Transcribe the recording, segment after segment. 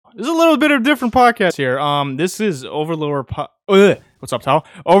This is a little bit of a different podcast here. This is Over the Lore what's up, Tal?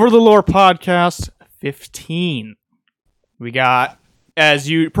 Over the Lore podcast 15. We got,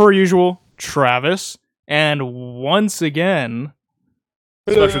 per usual, Travis, and once again,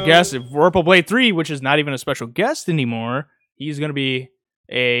 special guest, Vorpal Blade 3, which is not even a special guest anymore. He's going to be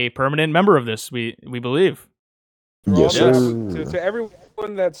a permanent member of this, we believe. Yes, sir. To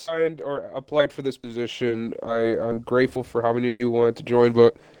everyone that signed or applied for this position, I'm grateful for how many of you wanted to join,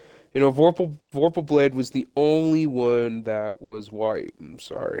 but Vorpal Blade was the only one that was white. I'm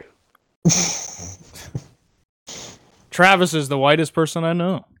sorry. Travis is the whitest person I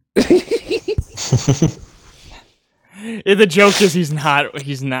know. The joke is he's not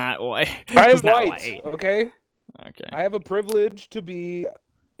white. I am He's not white, okay? Okay. I have a privilege to be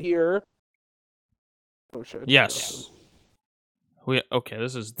here. Oh shit. Yes. Okay,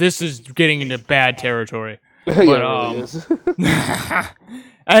 this is getting into bad territory. Yeah, But it is.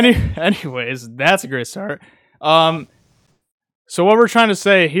 anyways, that's a great start. So what we're trying to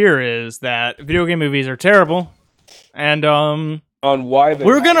say here is that video game movies are terrible, and on why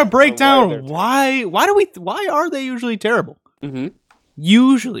we're gonna break down why are they usually terrible? Mm-hmm.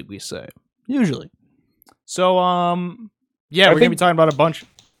 Usually, we say usually. So we're gonna be talking about a bunch.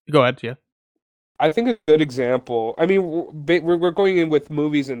 Go ahead, yeah. I think a good example. I mean, we're going in with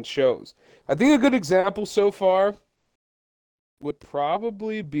movies and shows. I think a good example so far would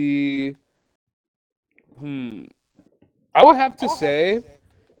probably be. I would have to say,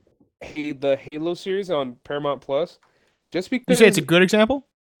 the Halo series on Paramount Plus, just because. You say it's a good example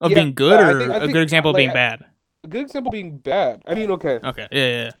of being good, or a good example of being bad? A good example being bad. I mean, okay. Okay,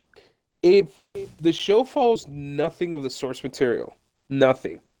 yeah. If the show follows nothing of the source material,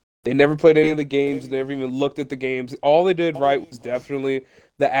 nothing. They never played any of the games. They never even looked at the games. All they did right was definitely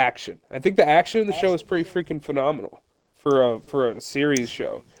the action. I think the action in the show is pretty freaking phenomenal for a series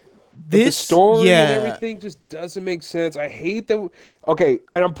show. The story and everything just doesn't make sense. I hate that. Okay,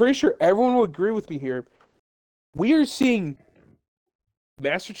 and I'm pretty sure everyone will agree with me here. We are seeing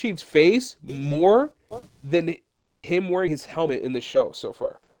Master Chief's face more than him wearing his helmet in the show so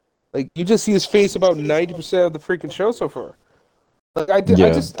far. Like, you just see his face about 90% of the freaking show so far. Like, I don't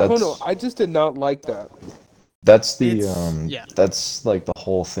know. I just did not like that. That's that's like the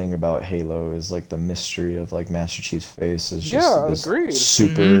whole thing about Halo is like the mystery of like Master Chief's face is just this agreed.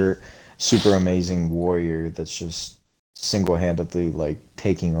 super amazing warrior that's just single-handedly like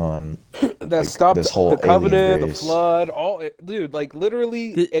taking on this whole the Covenant, race. the Flood, dude, like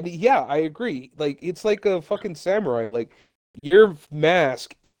literally, I agree. Like, it's like a fucking samurai. Like, your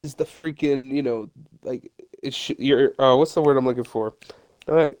mask is the freaking, like, your what's the word I'm looking for?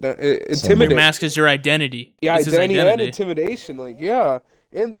 Intimidate. Your mask is your identity. Yeah, identity and intimidation. Like, yeah.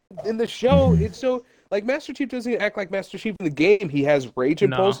 In the show, it's so like Master Chief doesn't act like Master Chief in the game. He has rage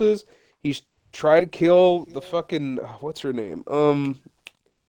impulses. He's trying to kill the fucking what's her name?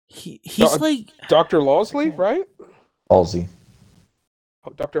 He's like Dr. Lawsley, right? Halsey.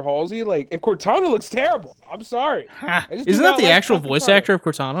 Dr. Halsey, like, and Cortana looks terrible. I'm sorry. Isn't that the actual voice actor of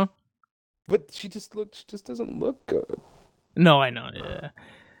Cortana? But she just doesn't look good. No, I know.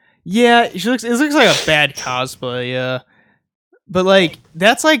 Yeah, it looks like a bad cosplay. Yeah, but like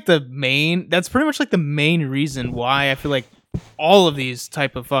that's pretty much like the main reason why I feel like all of these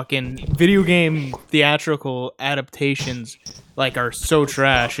type of fucking video game theatrical adaptations like are so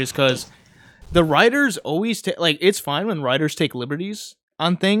trash is because the writers always it's fine when writers take liberties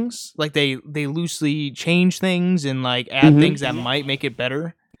on things, like they loosely change things and like add things that might make it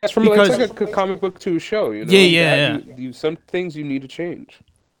better. That's from it's like a comic book to a show, Yeah. Some things you need to change.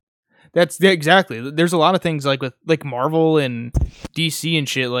 That's exactly. There's a lot of things like with like Marvel and DC and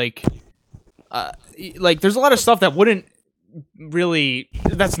shit. Like there's a lot of stuff that wouldn't really.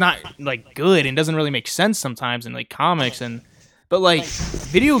 That's not like good and doesn't really make sense sometimes in like comics but like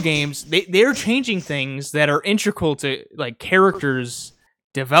video games, they're changing things that are integral to like characters'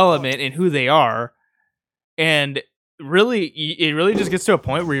 development and who they are, and. Really, it really just gets to a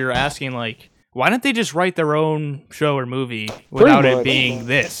point where you're asking, like, why don't they just write their own show or movie without it being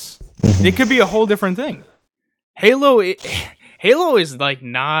this? It could be a whole different thing. Halo is like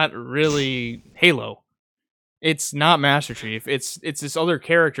not really Halo. It's not Master Chief. It's this other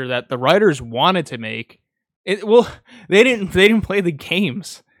character that the writers wanted to make. They didn't play the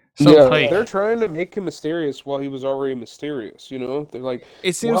games. So they're trying to make him mysterious while he was already mysterious. They're like,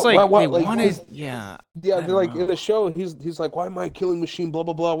 it seems they wanted. They're like in the show. He's like, why am I killing machine? Blah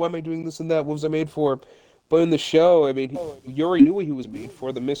blah blah. Why am I doing this and that? What was I made for? But in the show, I mean, you already knew what he was made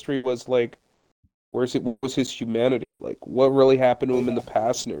for. The mystery was like, was his humanity? like what really happened to him in the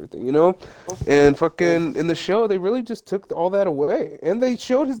past and everything, you know? And fucking in the show, they really just took all that away, and they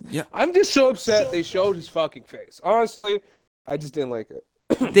showed his. Yeah. I'm just so upset they showed his fucking face. Honestly, I just didn't like it.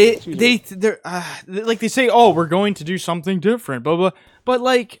 They're like they say, oh, we're going to do something different, blah blah. But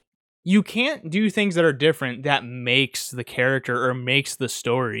like, you can't do things that are different that makes the character or makes the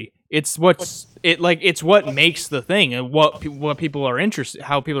story. It's what makes the thing and what people are interested,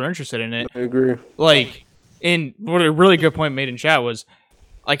 how people are interested in it. I agree. Like, and what a really good point made in chat was,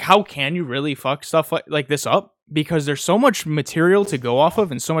 like, how can you really fuck stuff like this up? Because there's so much material to go off of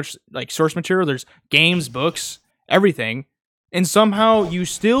and so much like source material. There's games, books, everything. And somehow you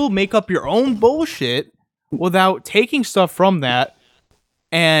still make up your own bullshit without taking stuff from that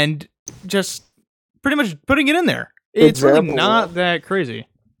and just pretty much putting it in there. It's really not that crazy.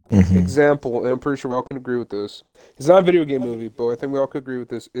 Mm-hmm. Example, and I'm pretty sure we all can agree with this. It's not a video game movie, but I think we all could agree with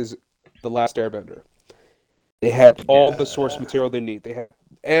this, is The Last Airbender. They had all the source material they need. They had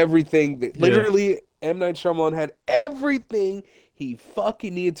everything. Literally, M. Night Shyamalan had everything he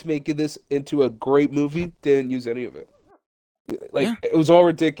fucking needed to make this into a great movie. Didn't use any of it. Like, it was all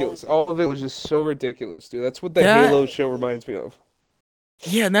ridiculous. All of it was just so ridiculous, dude. That's what the Halo show reminds me of.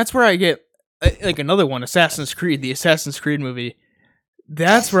 Yeah, and that's where I get, like, another one, Assassin's Creed, the Assassin's Creed movie.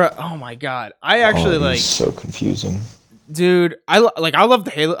 That's where, oh my god. I actually, like... so confusing. Dude, I love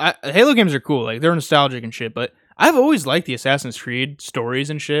the Halo... Halo games are cool, like, they're nostalgic and shit, but I've always liked the Assassin's Creed stories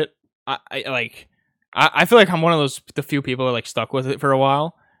and shit. I feel like I'm one of the few people that, like, stuck with it for a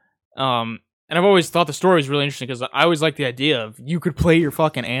while. And I've always thought the story was really interesting because I always liked the idea of you could play your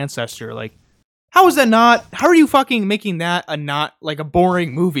fucking ancestor. Like, how are you fucking making that a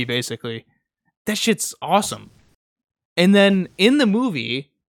boring movie, basically? That shit's awesome. And then in the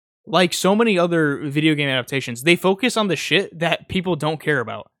movie, like so many other video game adaptations, they focus on the shit that people don't care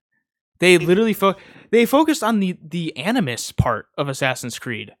about. They literally they focused on the animus part of Assassin's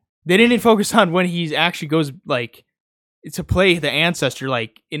Creed. They didn't focus on when he actually goes, like, to play the ancestor,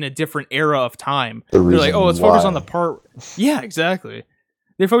 like, in a different era of time. They're like, oh, let's focus on the part. Yeah, exactly.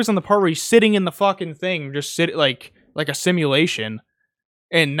 They focus on the part where he's sitting in the fucking thing, just sit like a simulation,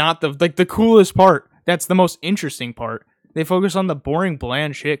 and not the coolest part. That's the most interesting part. They focus on the boring,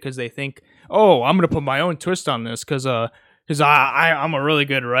 bland shit because they think, oh, I'm gonna put my own twist on this because I'm a really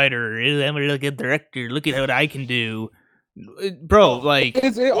good writer. I'm a really good director. Look at what I can do. Bro, like,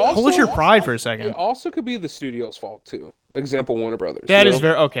 hold your pride for a second. It also could be the studio's fault too. Example, Warner Brothers. That is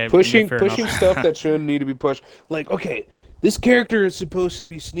very okay. Pushing stuff that shouldn't need to be pushed. Like, okay, this character is supposed to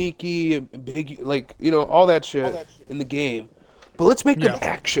be sneaky and big, like, you know, all that shit in the game. But let's make them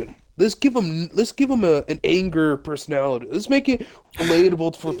action. Let's give them an anger personality. Let's make it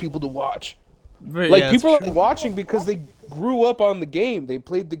relatable for people to watch. Like, people are watching because they grew up on the game. They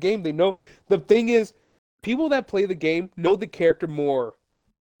played the game. They know. The thing is, people that play the game know the character more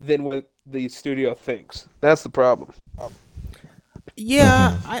than what the studio thinks. That's the problem. I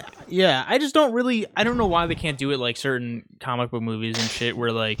just don't really... I don't know why they can't do it like certain comic book movies and shit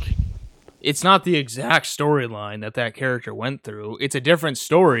where, like, it's not the exact storyline that character went through. It's a different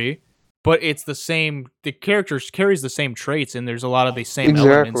story, but it's the same... The character carries the same traits, and there's a lot of the same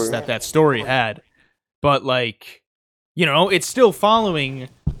elements that story had. But, like, you know, it's still following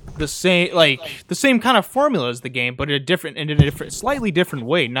the same kind of formula as the game, but in a slightly different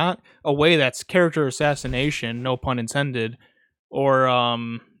way. Not a way that's character assassination, no pun intended, or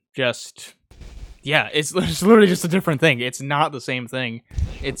it's literally just a different thing. It's not the same thing.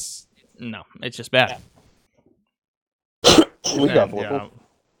 It's just bad.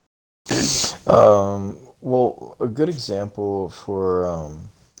 Well, a good example for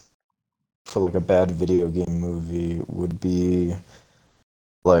like a bad video game movie would be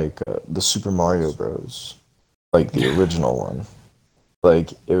like the Super Mario Bros. Like the original one.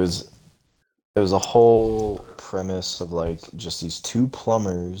 Like it was a whole premise of like just these two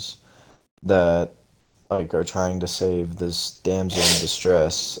plumbers that like are trying to save this damsel in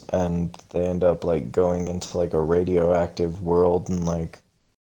distress, and they end up like going into like a radioactive world and like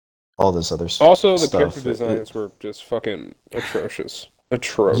all this other stuff. Also, the character designs were just fucking atrocious.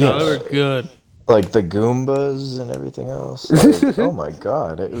 Atrocious. Yeah, they were good. Like the Goombas and everything else. Like, oh my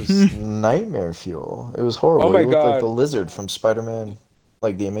god, it was nightmare fuel. It was horrible. Oh my it looked god, like the lizard from Spider-Man,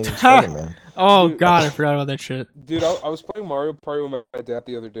 like the Amazing Spider-Man. Oh god, I forgot about that shit. Dude, I was playing Mario Party with my dad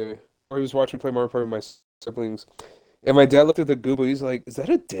the other day, or he was watching me play Mario Party with my siblings, and my dad looked at the Goomba. He's like, "Is that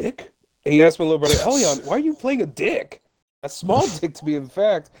a dick?" And he asked my little brother, "Elion, why are you playing a dick? A small dick, to be in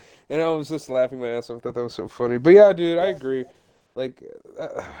fact." And I was just laughing my ass off. I thought that was so funny. But yeah, dude, I agree. Like,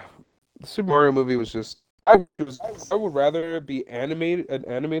 the Super Mario movie was just... I would rather it be an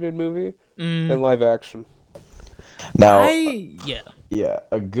animated movie than live action. Now, Yeah. yeah,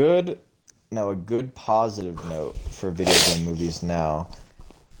 a good positive note for video game movies now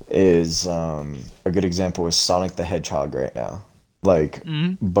is a good example is Sonic the Hedgehog right now. Like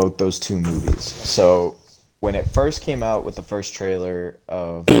Hmm. both those two movies. So when it first came out with the first trailer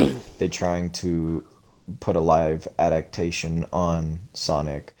of they trying to put a live adaptation on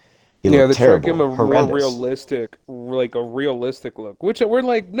Sonic, he Yeah, looked they try to give him terrible, a more horrendous. realistic, like a realistic look. Which we're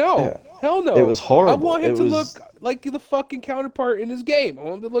like, no, Yeah, hell it no. was I horrible. want him It to was look like the fucking counterpart in his game. I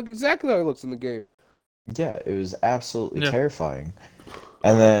want him to look exactly how he looks in the game. yeah, it was absolutely Yeah. terrifying.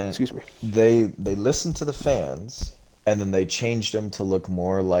 And then Excuse me. they listened to the fans, and then they changed him to look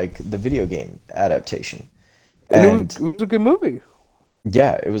more like the video game adaptation. And And it was a good movie.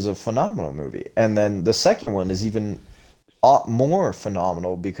 yeah, it was a phenomenal movie. And then the second one is even more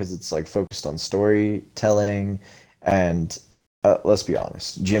phenomenal because it's like focused on storytelling and let's be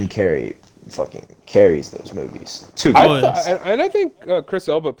honest, Jim Carrey fucking carries those movies. Too Oh, good. yes. I think Chris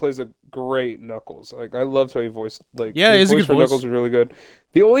Elba plays a great Knuckles. Like I loved how he voiced Yeah, his he's a voice good for voice. Knuckles was really good.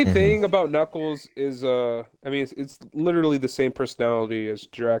 The only Mhm. thing about Knuckles is I mean it's literally the same personality as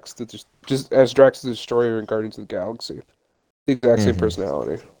Drax just as Drax the Destroyer in Guardians of the Galaxy. The exact same Mhm.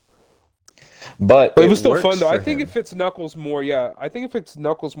 personality. But But it it was still works fun though. I for think it him. fits Knuckles more. Yeah, I think it fits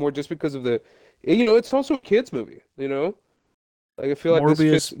Knuckles more just because of it's also a kids movie. Like I feel like this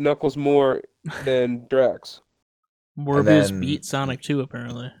Morbius. fits Knuckles more than Drax. And Morbius then beat Sonic 2,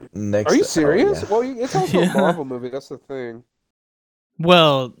 apparently. Are you next, oh serious? yeah. Well, it's also a Yeah. Marvel movie. That's the thing.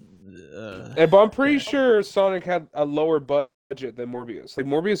 Well, But I'm pretty sure Sonic had a lower budget than Morbius. Like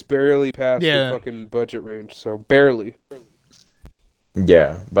Morbius barely passed the yeah. fucking budget range, so barely.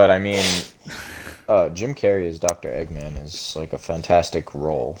 Yeah, but I mean, Jim Carrey as Dr. Eggman is like a fantastic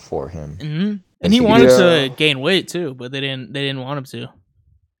role for him. Hmm. And And he he wanted gets- to Yeah. gain weight too, but they didn't want him to.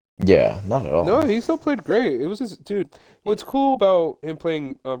 Yeah, not at all. No, he still played great. It was his dude. What's cool about him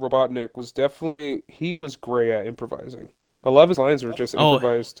playing Robotnik was definitely he was great at improvising. A lot of his lines were just Oh.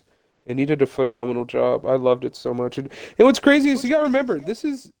 improvised, and he did a phenomenal job. I loved it so much. And what's crazy is you gotta remember this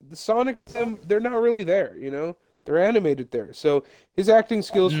is the Sonic. They're not really there, They're animated there, so his acting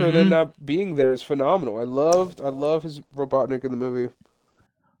skills for them Mhm. not being there is phenomenal. I love his Robotnik in the movie.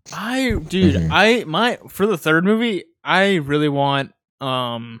 Dude, Mhm. for the third movie, I really want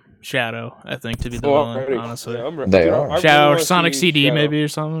Shadow, I think, to be the Oh, I'm villain, ready. honestly. Yeah, I'm ready. They Dude, are. I really Shadow or wanna Sonic see CD Shadow. maybe or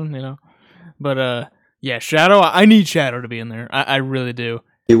something. But yeah, Shadow, I need Shadow to be in there. I really do.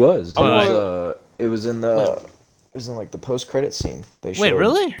 He was. I want- It was in like the post-credit scene. They showed. Wait,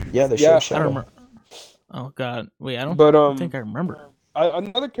 really? Yeah, they Yeah. showed I Shadow. don't remember. Oh god. Wait, I don't But think I remember.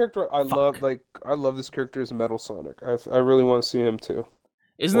 another character I love, Fuck. I love this character is Metal Sonic. I really want to see him too.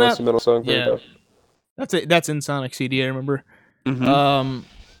 Isn't I want to see that Metal Sonic. yeah. That's in Sonic CD, I remember. Mm-hmm.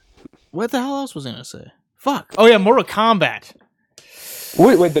 What the hell else was I gonna say? Fuck. Oh yeah, Mortal Kombat.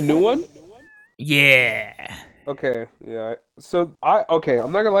 Wait, the new one? Yeah. Okay, yeah. So I'm not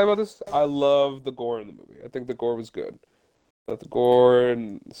gonna lie about this. I love the gore in the movie. I think the gore was good. But the gore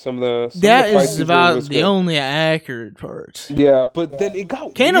and some of the That fight is scenes about was the good. only accurate part. Yeah, but then it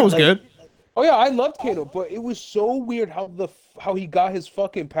got Kano weird, was like- good. Oh yeah, I loved Kano, but it was so weird how he got his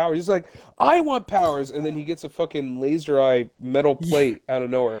fucking powers. He's like, I want powers, and then he gets a fucking laser eye metal plate out of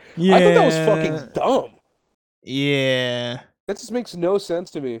nowhere. Yeah. I thought that was fucking dumb. Yeah. That just makes no sense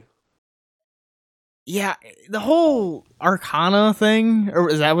to me. Yeah, the whole Arcana thing, or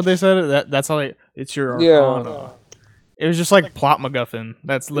is that what they said? That's how it's your Arcana. Yeah. It was just like plot MacGuffin.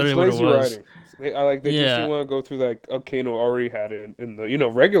 That's literally what it Lazy was. writing. They just Yeah. didn't want to go through like Kano already had it in the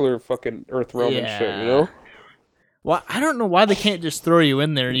regular fucking Earth realm and shit. Well, I don't know why they can't just throw you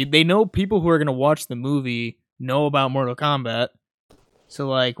in there. They know people who are gonna watch the movie know about Mortal Kombat, so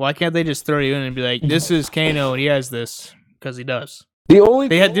like, why can't they just throw you in and be like, "This is Kano and he has this," because he does. The only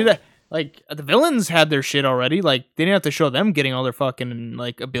They had do that. Like the villains had their shit already. Like they didn't have to show them getting all their fucking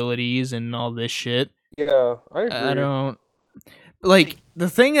like abilities and all this shit. Yeah, I agree. I don't like the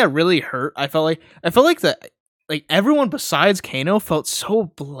thing that really hurt. I felt like that like everyone besides Kano felt so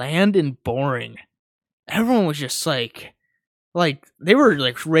bland and boring. Everyone was just like they were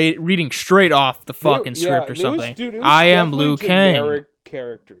like reading straight off the fucking script or something. It was I am definitely Liu Kang. generic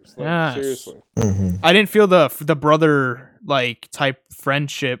characters. Like, Yes. seriously. Mhm. I didn't feel the brother like type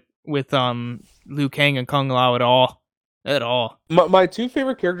friendship with Liu Kang and Kung Lao at all. At all. My two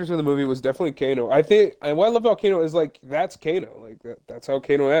favorite characters in the movie was definitely Kano. I think, and what I love about Kano is like that's Kano. Like that's how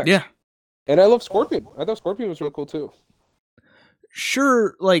Kano acts. Yeah. And I love Scorpion. I thought Scorpion was really cool too.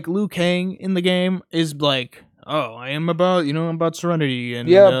 Sure, like Liu Kang in the game is like, oh, I'm about serenity and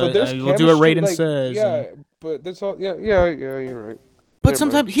Yeah, but there's I will do what chemistry, Raiden like, says. Yeah, and- but that's all. Yeah, you're right. but Never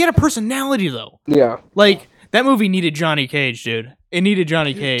sometimes he had a personality though. Yeah. Like That movie needed Johnny Cage, dude. It needed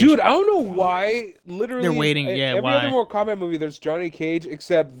Johnny Cage. Dude, I don't know why. Literally, They're waiting. in Yeah, every why? other Mortal Kombat movie, there's Johnny Cage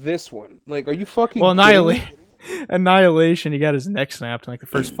except this one. Like, are you fucking Well, kidding me? Annihilation. He got his neck snapped in like the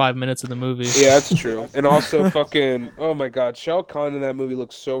first 5 minutes of the movie. Yeah, that's true. And also, fucking, oh my god, Shao Kahn in that movie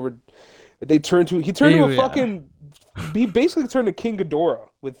looks so. He turned to a fucking. He basically turned to King Ghidorah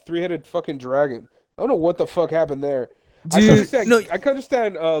with three-headed fucking dragon. I don't know what the fuck happened there. Dude, I can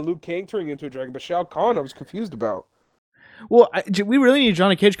understand Liu Kang turning into a dragon, but Shao Kahn, I was confused about. Well, we really need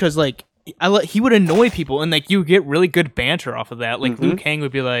Johnny Cage because like he would annoy people and like you get really good banter off of that. Like Liu Kang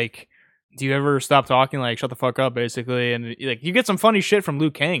would be like, "Do you ever stop talking? Like, shut the fuck up," basically. And like you get some funny shit from Liu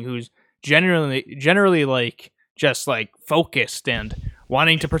Kang, who's generally like just like focused and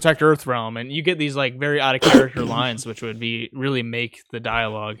wanting to protect Earthrealm, and you get these like very out of character lines, which would be really make the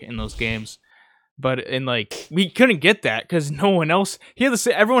dialogue in those games. But in like we couldn't get that because no one else.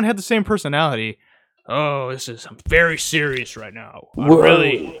 Everyone had the same personality. Oh, I'm very serious right now.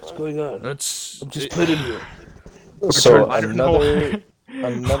 What's going on? I'm just put in here. So I don't know.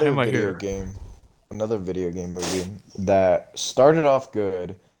 another Why am I video here? game, another video game movie that started off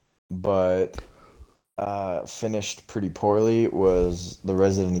good, but finished pretty poorly was the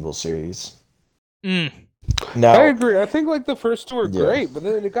Resident Evil series. Mm. Now, I agree. I think like the first two were Yeah. great, but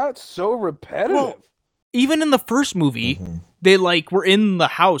then it got so repetitive. Well, even in the first movie, Mhm. they like were in the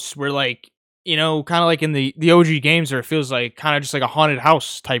house where like kind of like in the OG games where it feels like kind of just like a haunted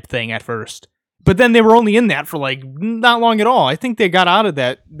house type thing at first. But then they were only in that for like not long at all. I think they got out of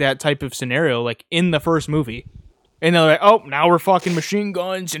that type of scenario like in the first movie. And they're like, "Oh, now we're fucking machine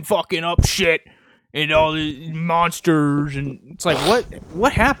guns and fucking up shit and all the monsters." And it's like,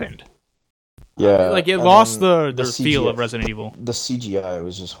 what happened? yeah, Like it and lost then the feel CGI of Resident Evil. The CGI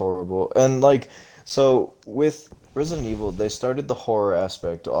was just horrible. And like, so with Resident Evil, they started the horror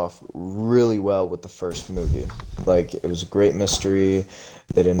aspect off really well with the first movie. Like, it was a great mystery.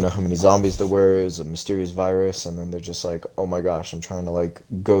 They didn't know how many zombies there were. It was a mysterious virus. And then they're just like, oh my gosh, I'm trying to like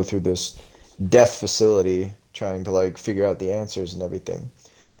go through this death facility, trying to like figure out the answers and everything.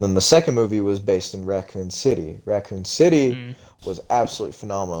 Then the second movie was based in Raccoon City. Raccoon City was absolutely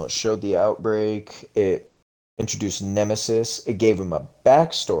phenomenal. It showed the outbreak. It introduced Nemesis. It gave him a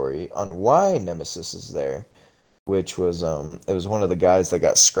backstory on why Nemesis is there, which was it was one of the guys that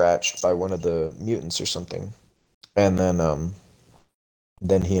got scratched by one of the mutants or something, and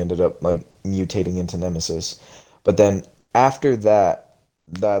then he ended up like mutating into Nemesis. But then after that,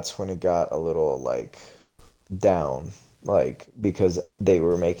 that's when it got a little like down, like because they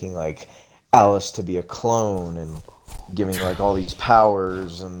were making like Alice to be a clone and giving like all these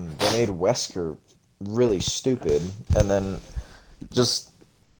powers, and they made Wesker really stupid. And then just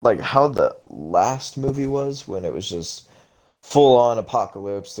like how the last movie was, when it was just full on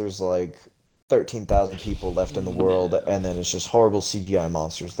apocalypse, there's like 13,000 people left in the world, and then it's just horrible CGI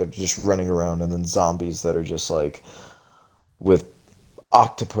monsters that are just running around, and then zombies that are just like with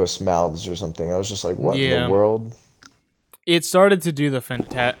octopus mouths or something. I was just like, what in Yeah. the world? It started to do the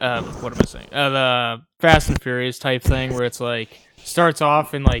what am I saying? The Fast and Furious type thing where it's like starts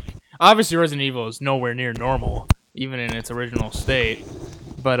off and like obviously Resident Evil is nowhere near normal even in its original state,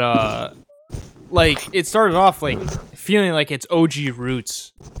 but like it started off like feeling like its OG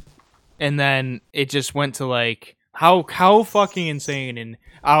roots, and then it just went to like how fucking insane and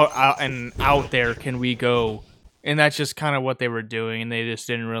out there can we go, and that's just kind of what they were doing, and they just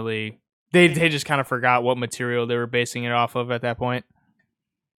didn't really. They just kind of forgot what material they were basing it off of at that point.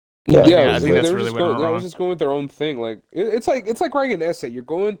 Yeah, I think that's really what went they were wrong. just going with their own thing. Like it's like writing an essay. You're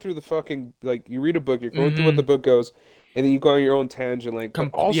going through the fucking like you read a book. You're going through what the book goes, and then you go on your own tangent. Like but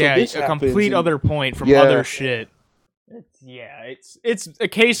also this a happens, complete and- other point from Yeah. other shit. It's a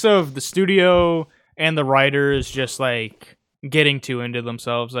case of the studio and the writers just like getting too into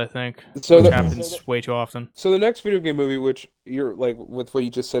themselves. I think So which the- happens way too often. So the next video game movie, which you're like with what you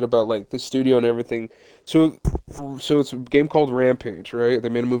just said about like the studio and everything, so it's a game called Rampage, right? They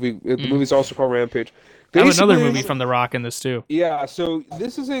made a movie. The movie's also called Rampage. I have another Basically- movie from The Rock in this too. Yeah, so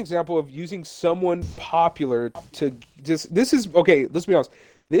this is an example of using someone popular to just. This is okay. Let's be honest.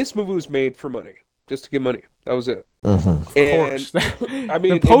 This movie was made for money, just to get money. That was it. Mhm. Of And course. I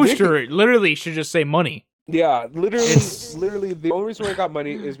mean, the poster literally should just say money. yeah, It's- literally, the only reason why I got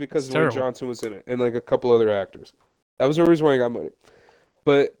money is because It's Dwayne terrible. Johnson was in it and like a couple other actors. That was the reason why I got money.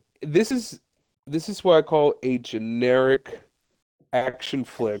 But this is what I call a generic action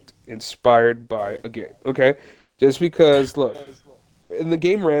flick inspired by a game. Okay, just because look, in the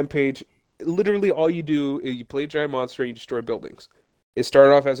game Rampage, literally all you do is you play a giant monster and you destroy buildings. It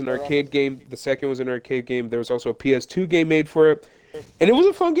started off as an arcade game. The second was an arcade game. There was also a PS2 game made for it, and it was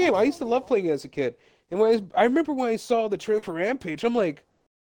a fun game. I used to love playing it as a kid. And I remember when I saw the trailer for Rampage, I'm like,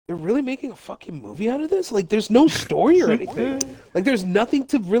 they're really making a fucking movie out of this? Like, there's no story or anything. Like, there's nothing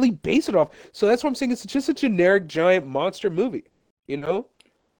to really base it off. So that's why I'm saying it's just a generic giant monster movie. You know?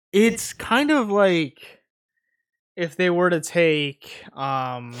 It's kind of like if they were to take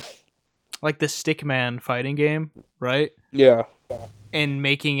like the Stickman fighting game, right? Yeah. And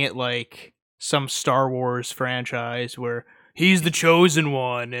making it like some Star Wars franchise where he's the chosen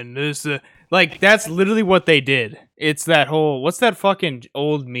one and this like that's literally what they did. It's that whole what's that fucking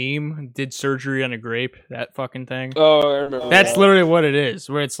old meme? Did surgery on a grape? That fucking thing. Oh, I remember. That's that. literally what it is.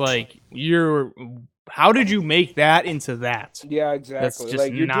 Where it's like how did you make that into that? Yeah, exactly. That's just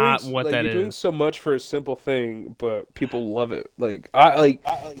like, you're not doing, what like, that you're doing is. so much for a simple thing, but people love it.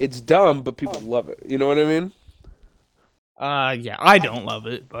 It's dumb, but people love it. You know what I mean? Yeah, I don't love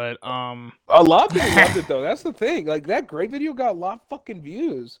it, but A lot of people loved it though. That's the thing. Like, that great video got a lot of fucking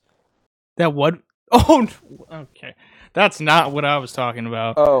views. that what? Oh, okay, that's not what I was talking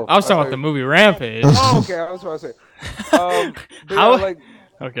about. Oh, I was talking thought about the movie Rampage. Oh, okay. I was about to say. But How- yeah, like,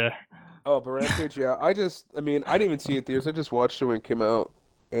 Okay, but Rampage. Yeah, I didn't even see it in theaters. I just watched it when it came out,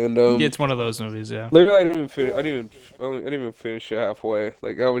 and it's one of those movies. Yeah. literally, I didn't even finish it halfway.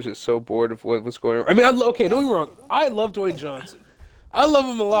 Like, I was just so bored of what was going on. I mean, okay, don't get me wrong. I love Dwayne Johnson. I love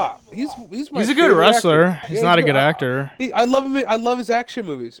him a lot. He's my He's a good favorite wrestler. actor. He's Yeah, not a good actor. I love him. I love his action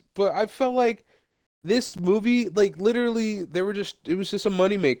movies. But I felt like this movie, like, literally, it was just a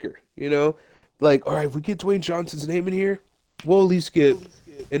moneymaker, you know? Like, all right, if we get Dwayne Johnson's name in here, we'll at least get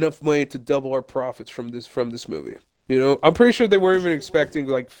enough money to double our profits from this movie. You know? I'm pretty sure they weren't even expecting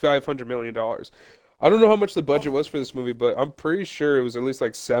like $500 million. I don't know how much the budget was for this movie, but I'm pretty sure it was at least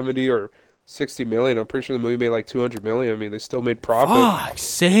like 70 or 60 million. I'm pretty sure the movie made like 200 million. I mean, they still made profit. Fuck's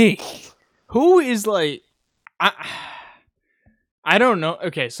sake! Who is like I don't know.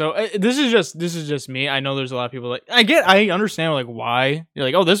 Okay, so this is just me. I know there's a lot of people like I understand like why you're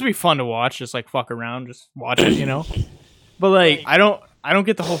like, oh, this would be fun to watch, just like fuck around, just watch it, you know. But like I don't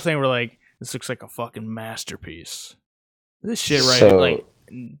get the whole thing where like this looks like a fucking masterpiece. This shit right So- like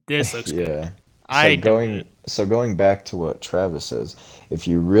this looks good. Yeah. I Going back to what Travis says, if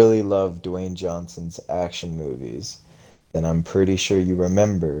you really love Dwayne Johnson's action movies, then I'm pretty sure you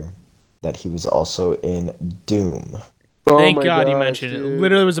remember that he was also in Doom. Oh Thank my God you gosh, mentioned it. dude.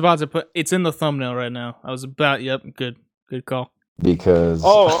 Literally was about to put it's in the thumbnail right now. I was about yep, good call. Because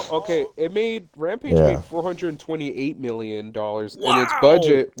Oh, okay. Rampage Yeah. made $428 million, and its Wow.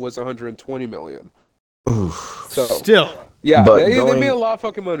 budget was $120 million. oof. So Still. yeah, But they going- made a lot of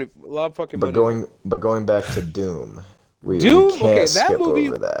fucking money. But going back to Doom, we Doom? can't Okay, that skip movie-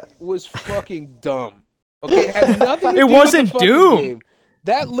 over that. was fucking dumb. Okay, it had nothing to It do with wasn't the fucking Doom. game.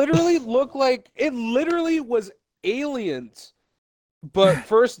 That literally looked like it literally was Aliens, but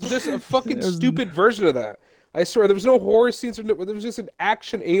first just a fucking It was- stupid version of that. I swear there was no horror scenes or there was just an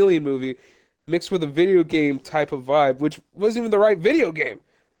action alien movie mixed with a video game type of vibe, which wasn't even the right video game.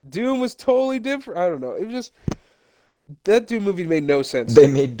 Doom was totally different. I don't know. It was just that Doom movie made no sense. They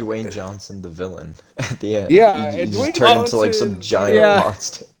made Dwayne Johnson the villain at the end. Yeah, he and just Dwayne turned into like some Johnson- giant Yeah.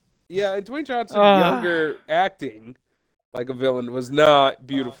 monster. Yeah, and Dwayne Johnson younger acting like a villain was not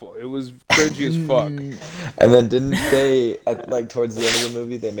beautiful. It was cringy as fuck. And then didn't they at like towards the end of the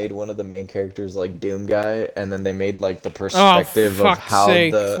movie they made one of the main characters like Doom guy, and then they made like the Oh, perspective of fuck's how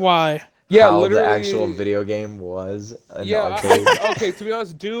sake! the Why? Yeah, how literally. the actual video game was in the Yeah, arcade. okay. To be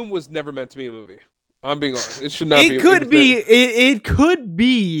honest, Doom was never meant to be a movie. I'm being honest. It should not be. It could be. It could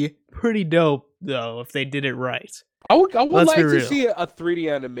be pretty dope though if they did it right. I would Let's like be to real. see a 3D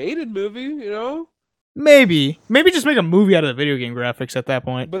animated movie. You know. Maybe just make a movie out of the video game graphics at that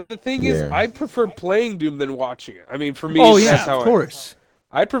point. But the thing is, Yeah. I prefer playing Doom than watching it. I mean, for me, Oh that's yeah, how of course.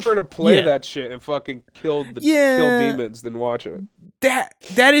 I'd prefer to play Yeah. that shit and fucking kill Yeah. demons than watch it. That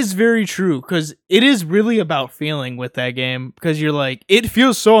is very true because it is really about feeling with that game because you're like it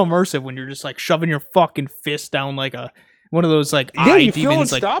feels so immersive when you're just like shoving your fucking fist down like one of those like Yeah, eye you feel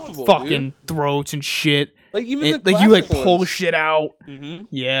demons like unstoppable, fucking throats and shit. Like even Like you like pull shit out. Mm-hmm.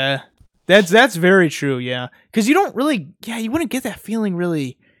 Yeah, that's very true. Yeah, because you don't really you wouldn't get that feeling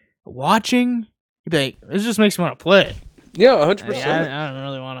really watching. You'd be like, this just makes me want to play it. Yeah, I 100%. don't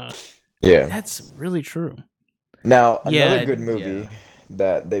really want to. Yeah. That's really true. Now Yeah, another good movie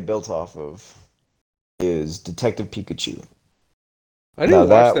that they built off of is Detective Pikachu. I didn't Now, watch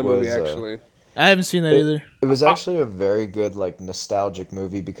that that movie was, actually. I haven't seen that either. It was actually a very good like nostalgic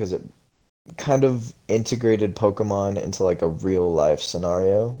movie because it kind of integrated Pokemon into like a real life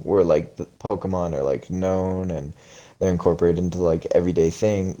scenario where like the Pokemon are like known and they're incorporated into like everyday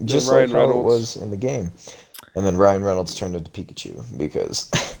thing, just Ryan like how it Reynolds. was in the game. And then Ryan Reynolds turned into Pikachu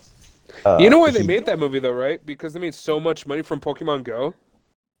because You know why they he- made that movie though, right? Because they made so much money from Pokemon Go.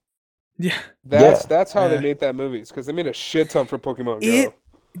 Yeah. That's how they Yeah. made that movie. It's because they made a shit ton from Pokemon It, Go.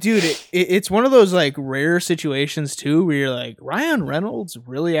 dude, it's one of those like rare situations too where you're like Ryan Reynolds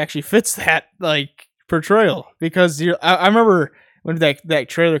really actually fits that like portrayal because I remember when that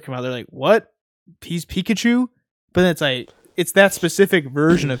trailer came out, they're like, what? He's Pikachu, but then it's like it's that specific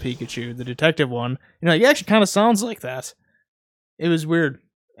version of Pikachu, the detective one. You know, he actually kind of sounds like that. It was weird.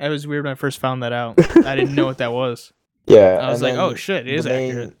 It was weird when I first found that out. I didn't know what that was. Yeah, I was and like, then oh shit, it is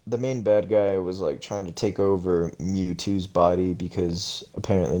accurate. the main bad guy was like trying to take over Mewtwo's body because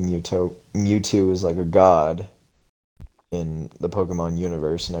apparently Mewtwo is like a god in the Pokemon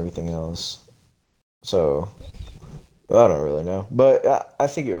universe and everything else. So I don't really know, but I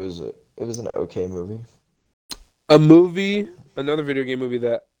think it was an okay movie. Another video game movie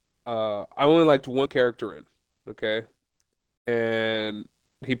that I only liked one character in. Okay, and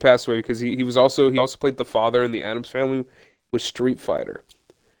he passed away because he also played the father in the Addams Family with Street Fighter.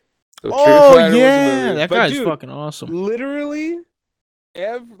 So Street Oh Fighter was a yeah, movie. that But guy's dude, fucking awesome. literally,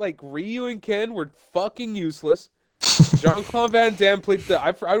 like Ryu and Ken were fucking useless. Jean-Claude Van Damme played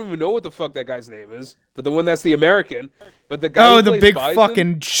I don't even know what the fuck that guy's name is, but the one that's the American. But the guy Oh, who the plays big Bison,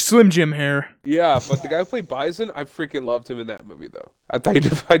 fucking Slim Jim hair. yeah, but the guy who played Bison, I freaking loved him in that movie though. I don't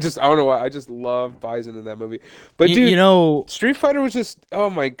know why, I just love Bison in that movie. But dude, You know, Street Fighter was just, oh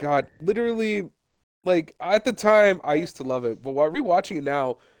my god, literally, like at the time I used to love it, but while rewatching it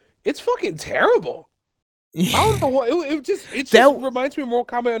now, it's fucking terrible. I don't know what it just reminds me of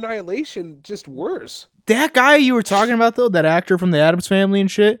Mortal Kombat Annihilation, just worse. that guy you were talking about though, that actor from the Addams Family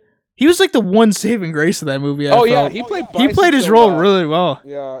and shit. He was like the one saving grace of that movie. I Yeah, felt. he played. He Bison played his so role well. really well.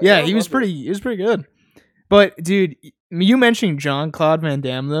 Yeah, I he was loved it. He was pretty good. But dude, you mentioning Jean-Claude Van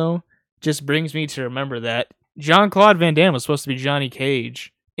Damme though, just brings me to remember that Jean-Claude Van Damme was supposed to be Johnny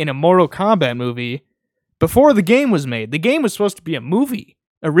Cage in a Mortal Kombat movie before the game was made. The game was supposed to be a movie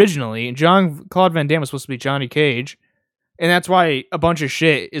originally, and Jean-Claude Van Damme was supposed to be Johnny Cage. And that's why a bunch of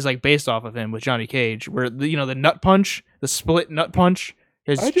shit is like based off of him with Johnny Cage, where the nut punch, the split nut punch,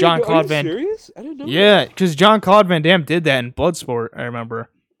 is Jean-Claude Van. Serious? I didn't know. Yeah, because Jean-Claude Van Damme did that in Bloodsport, I remember,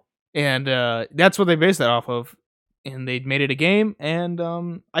 and that's what they based that off of. And they made it a game, and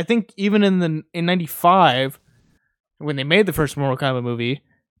I think even in '95, when they made the first Mortal Kombat movie,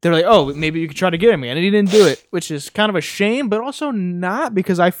 they're like, oh, maybe you could try to get him, and he didn't do it, which is kind of a shame, but also not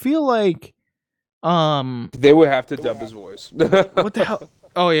because I feel like. They would have to dub his voice. What the hell?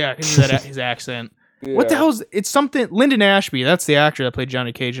 Oh yeah, his accent. What the Yeah. hell's? It's something. Lyndon Ashby, that's the actor that played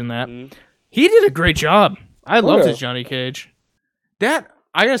Johnny Cage in that. Mhm. He did a great job. I loved yeah. his Johnny Cage. That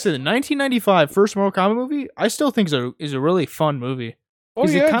I gotta say, the 1995 first Mortal Kombat movie, I still think is a really fun movie Oh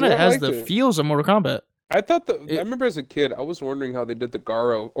because yeah, it kind of dude, I has liked the it. feels of Mortal Kombat. I thought I remember as a kid, I was wondering how they did the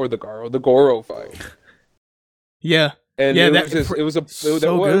Goro fight. Yeah, And Yeah, it that- was just, it was a, so it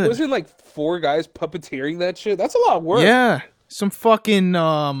good. wasn't like four guys puppeteering that shit. That's a lot of work. yeah. Some fucking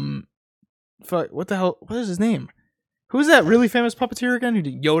what the hell? What is his name? Who's that really famous puppeteer again? Who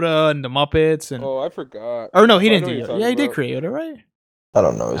did Yoda and the Muppets and? Oh, I forgot. Or no, he I didn't know do what you're Yoda. talking Yeah, he did about. create Yoda, right? I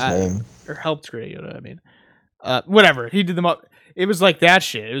don't know his I- name. Or helped create Yoda. I mean, whatever. He did them up. It was like that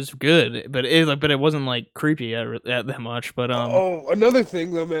shit. It was good, but it wasn't like creepy that much. But Oh, another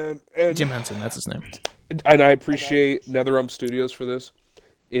thing though, man, and Jim Henson, that's his name. I appreciate NetherRealm Studios for this.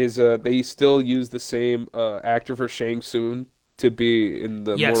 Is they still use the same actor for Shang Tsung to be in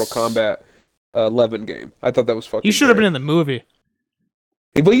the Yes. Mortal Kombat 11 game. I thought that was fucking. He should have been great. in the movie.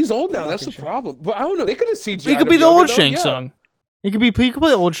 But he's old now. That's the Fucking problem. But I don't know. They could have CGI'd He could him be the younger, old though. Shang Yeah. Tsung. He could play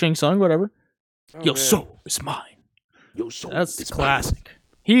the old Shang Tsung, whatever. Oh, Your man. soul is mine. Your soul That's is classic.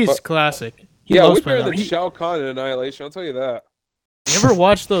 He's But- classic. He Yeah, loves way better playing than that. Shao Kahn in Annihilation. I'll tell you that. You ever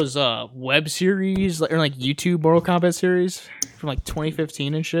watch those web series or like YouTube Mortal Kombat series from like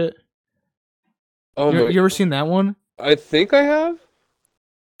 2015 and shit? Oh my! You ever seen that one? I think I have.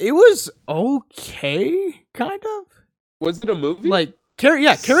 It was okay, kind of. Was it a movie? Like, Kara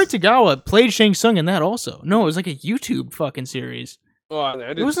Tagawa played Shang Tsung in that also. No, it was like a YouTube fucking series. oh, I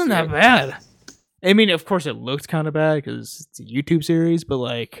didn't It wasn't see that it. bad. I mean, of course, it looked kind of bad because it's a YouTube series, but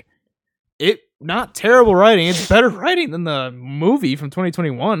like, it not terrible writing. It's better writing than the movie from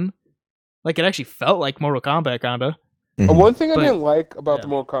 2021. Like, it actually felt like Mortal Kombat, kinda. Mhm. One thing I But- didn't like about yeah. the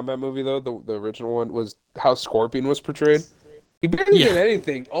Mortal Kombat movie, though, the original one, was how Scorpion was portrayed. He barely Yeah. did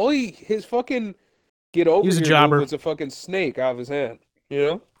anything. His fucking get over was a here jobber. move was a fucking snake out of his hand. You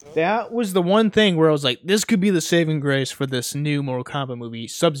know? That was the one thing where I was like, this could be the saving grace for this new Mortal Kombat movie.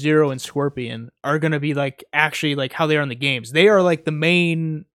 Sub-Zero and Scorpion are gonna be like actually like how they are in the games. They are like the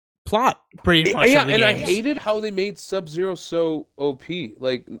main plot pretty much. Yeah, of the and I games. hated how they made Sub-Zero so OP.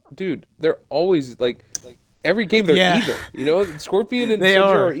 Like, dude, they're always like every game they're Yeah. even. You know, Scorpion and They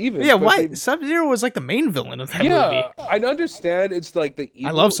Sub-Zero are. are even. Yeah, but why they- Sub-Zero was like the main villain of that movie. Yeah, I understand it's like the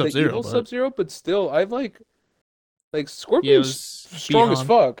evil, love the Sub-Zero, evil but- Sub-Zero, but still, I like Yeah, it Scorpion's was strong as Bihan.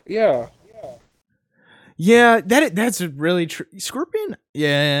 fuck. Yeah. Yeah, that's really true. Scorpion.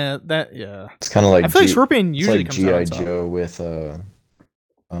 Yeah, yeah. It's kind of like I feel like G- Scorpion it's usually like comes GI out on top. Joe with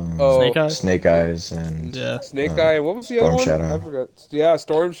Oh, Snake Eyes. Snake Eyes and Yeah. Snake Eye. What was the other Storm one? Shadow. I forgot. Yeah,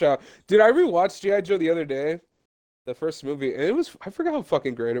 Storm Shadow. Dude, I rewatched GI Joe the other day, the first movie, and it was. I forgot how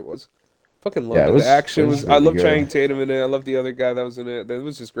fucking great it was. Fucking loved Yeah, it it. was- The action it was was. I really love good. Channing Tatum in it. I love the other guy that was in it. It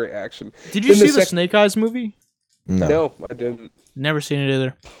was just great action. Did you In the see the sec- Snake Eyes movie? no. No, I didn't. Never seen it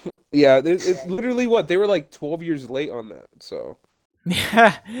either. Yeah, it's literally what they were like 12 years late on that. So,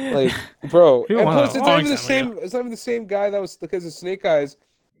 Yeah. like, bro, He and won plus a it's long not even the time same. ago. It's not even the same guy that was because of Snake Eyes.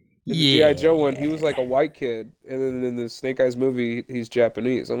 In the Yeah. GI Joe one, he was like a white kid, and then in the Snake Eyes movie, he's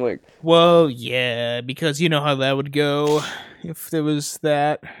Japanese. I'm like, Well, yeah, because you know how that would go if there was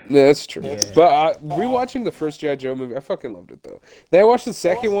that. yeah, that's true. Yeah. But rewatching the first GI Joe movie, I fucking loved it though. Then I watched the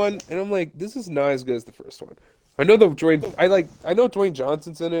second one, and I'm like, this is not as good as the first one. I know I know Dwayne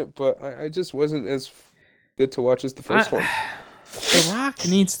Johnson's in it, but I just wasn't as good to watch as the first one. The Rock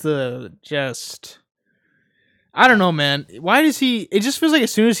needs to just. I don't know, man. Why does he? It just feels like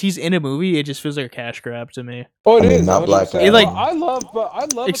as soon as he's in a movie, it just feels like a cash grab to me. Oh, it I mean, is not Black 100%. Adam. Like- I love a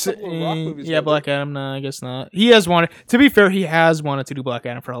couple of Rock movies. Yeah, though. Black Adam. No, I guess not. He has wanted. To be fair, he has wanted to do Black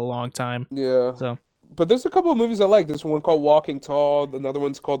Adam for a long time. Yeah. So But there's a couple of movies I like. There's one called Walking Tall. Another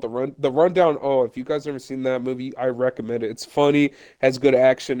one's called The Rundown. Oh, if you guys ever seen that movie, I recommend it. It's funny, has good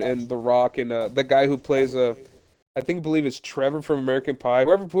action, and The Rock and the guy who plays believe it's Trevor from American Pie.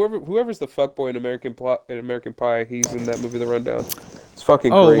 Whoever's the fuckboy in American Pie, he's in that movie, The Rundown. It's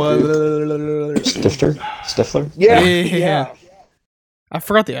fucking great, dude. Stifler? Yeah, Yeah. yeah. I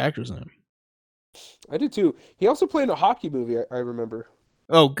forgot the actor's name. I did too. He also played in a hockey movie. I remember.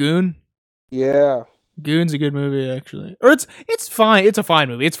 Oh, Goon. Yeah. Goon's a good movie, actually. Or it's fine. It's a fine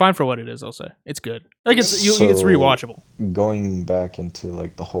movie. It's fine for what it is. I'll say it's good. Like it's So- rewatchable. Going back into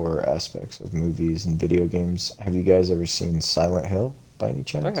like the horror aspects of movies and video games, have you guys ever seen Silent Hill by any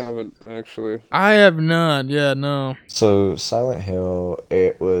chance? I haven't actually. I have not. Yeah, no. So Silent Hill,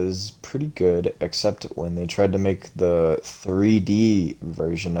 it was pretty good, except when they tried to make the 3D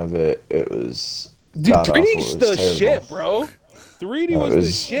version of it, it was Dude, god-awful. 3D's It the was terrible. shit, bro. 3D No, was it the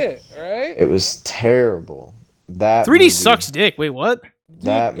was- shit, right? It was terrible. That 3D movie- sucks dick. Wait, what?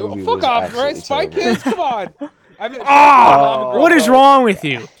 That Dude, movie fuck was off, right? absolutely Spy terrible. Kids, come on. I mean, Ah, Oh, what is wrong with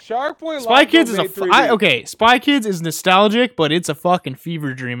you? Shark Boy Spy Lava Kids is made 3D. okay. Spy Kids is nostalgic, but it's a fucking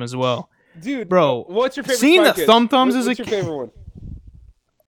fever dream as well. Dude, Bro, what's your favorite seeing Spy the Kids? Thumb Thumbs What's is a your favorite one?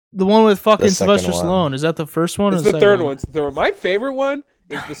 The one with fucking The second Sylvester one. Stallone. Is that the first one? It's or the second third one? one. It's the third one. My favorite one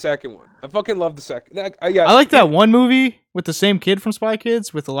is the second one. I fucking love the second. Yeah, I like that one movie with the same kid from Spy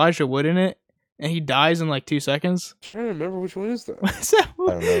Kids with Elijah Wood in it, and he dies in like 2 seconds. I'm trying to remember which one is that. What is that I don't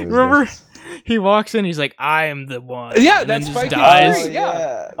know. movie? It was Remember, just- he walks in, he's like, "I am the one." Yeah, and then that's just Spy Kids dies. 3,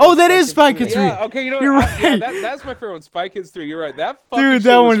 yeah. Oh, that is Spy Kids 3. Yeah, okay, you know what? You're Yeah, right. that's my favorite one. Spy Kids 3. You're right. That fucking Dude, shit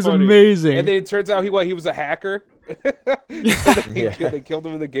that was one's funny. amazing. And then it turns out he was a hacker. They killed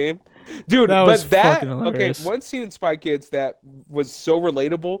him in the game. Dude, That was but that fucking okay, hilarious. one scene in Spy Kids that was so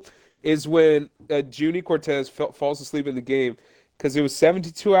relatable is when Junie Cortez falls asleep in the game because it was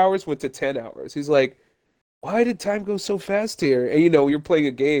 72 hours went to 10 hours. He's like, why did time go so fast here? And you're playing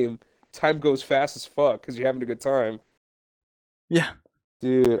a game, time goes fast as fuck because you're having a good time. Yeah.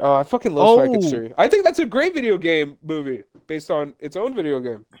 Dude, oh, I fucking love Spy Kids Oh. 3. I think that's a great video game movie based on its own video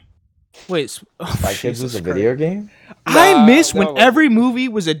game. Wait, Spy Kids was a video game? I Nah, miss that when wasn't. every movie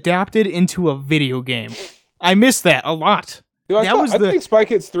was adapted into a video game. I miss that a lot. Dude, That I think Spy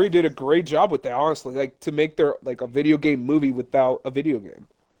Kids 3 did a great job with that, honestly. Like, to make their, like, a video game movie without a video game.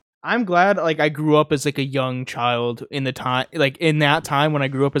 I'm glad like I grew up as like a young child in the time like in that time when I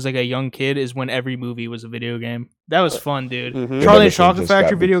grew up as like a young kid is when every movie was a video game. That was fun, dude. Mhm. Charlie and Everything Chocolate just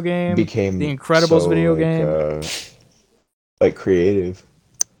Factory got video game. Became The Incredibles so, video like, game. Like creative.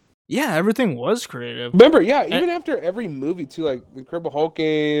 Yeah, everything was creative. Remember, yeah, even after every movie, too, like, the Incredible Hulk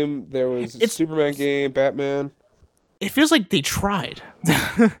game, there was It's- Superman game, Batman. It feels like they tried.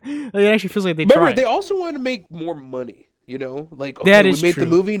 Like, it actually feels like they Remember, tried. they also wanted to make more money, Like, okay, That we is made true. the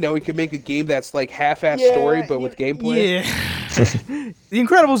movie, now we can make a game that's, like, half-ass story, but with gameplay. Yeah. The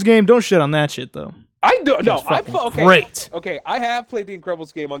Incredibles game, don't shit on that shit though. I don't know. It's fucking Okay. great. Okay, I have played the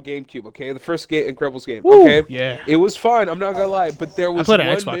Incredibles game on GameCube, okay? The first Incredibles game, Woo, okay? yeah. It was fun, I'm not gonna lie, but there was played one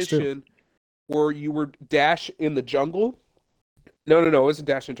on Xbox, too. mission where you were Dash in the jungle, No, it wasn't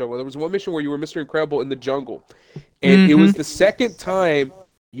Dash in the Jungle. There was one mission where you were Mr. Incredible in the jungle, and it was the second time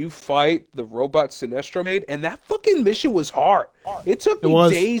you fight the robot Sinestro made, and that fucking mission was hard. It took me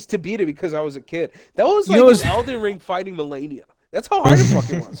days to beat it because I was a kid. That was like an Elden Ring fighting Melania. That's how hard it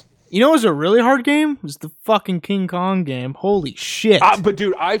fucking was. You know what was a really hard game? It was the fucking King Kong game. Holy shit. But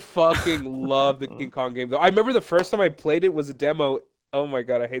dude, I fucking love the King Kong game, though. I remember the first time I played it was a demo. Oh my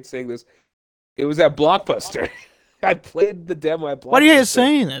god, I hate saying this. It was at Blockbuster. I played the demo at Blockbuster. Why are you guys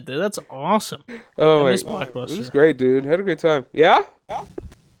saying that, dude? That's awesome. Oh my god. It was great, dude. Had a great time. Yeah?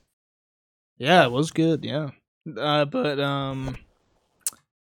 Yeah, it was good, yeah. What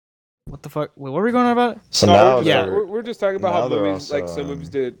the fuck? Wait, what were we going on about? So now we're just talking about how movies, like some movies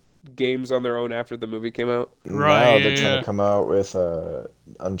did games on their own after the movie came out. Right. Now they're trying to come out with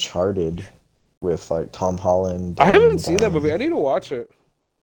Uncharted with like Tom Holland. I haven't seen that movie. I need to watch it.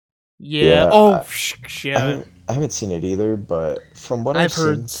 Yeah. Shit. I haven't seen it either, but from what I've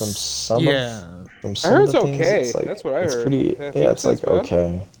heard from some from some I heard of the it's things, okay. it's like, That's what I heard. It's pretty. Yeah, it's like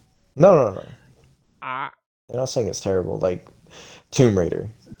okay. No. I'm not saying it's terrible. Like Tomb Raider,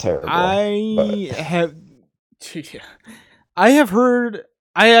 terrible. I have heard.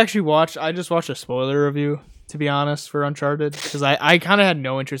 I just watched a spoiler review, to be honest, for Uncharted because I kind of had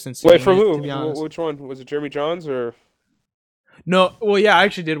no interest in seeing it. Wait, for who? To be honest. Which one was it? Jeremy Johns or? No, well, yeah, I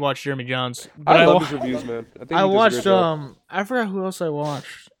actually did watch Jeremy Johns. I love his reviews, man. I watched I forgot who else I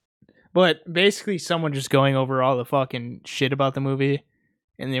watched, but basically someone just going over all the fucking shit about the movie,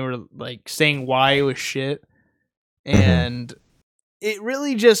 and they were like saying why it was shit, and it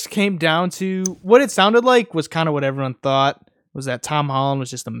really just came down to what it sounded like was kind of what everyone thought was that Tom Holland was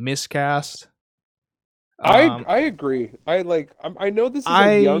just a miscast. I agree. I know this is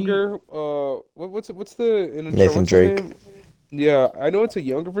a younger. What's the Nathan Drake. Yeah, I know it's a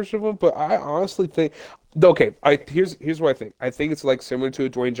younger version of him, but I honestly think. Okay, here's what I think. I think it's like similar to a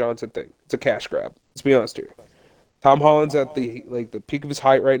Dwayne Johnson thing. It's a cash grab. Let's be honest here. Tom Holland's at the peak of his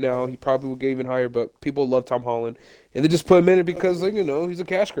height right now. He probably will get even higher, but people love Tom Holland, and they just put him in it because he's a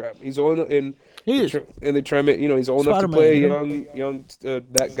cash grab. He's old and they try to he's old enough to play a young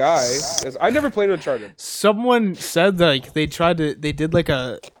that guy. I never played Uncharted. Someone said that they did like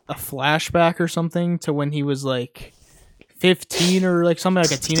a flashback or something to when he was like 15 or like something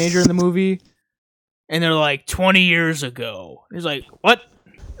like a teenager in the movie, and they're like 20 years ago. He's like, what?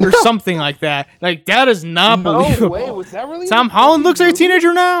 Or something like that. Like, that is not believable. No way. Was that really? Tom Holland looks like a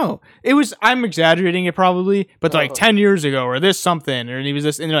teenager now. It was. I'm exaggerating it probably, but like 10 years ago or this something, or he was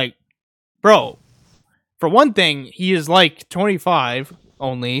this, and they're like, bro. For one thing, he is like 25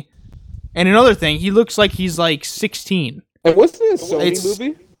 only, and another thing, he looks like he's like 16. And wasn't it a Sony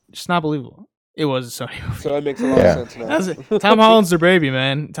movie? It's not believable. It was a Sony movie. So that makes a lot of sense now. Tom Holland's their baby,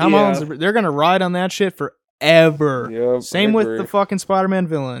 man. They're gonna ride on that shit forever. Yep, Same with the fucking Spider-Man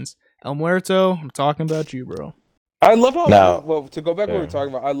villains. El Muerto, I'm talking about you, bro. I love how to go back to what we were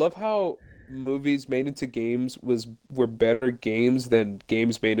talking about. I love how movies made into games were better games than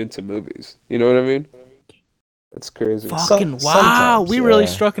games made into movies. You know what I mean? That's crazy. Fucking wow, we really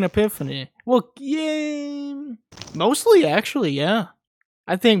struck an epiphany. Well, yeah, mostly actually, yeah.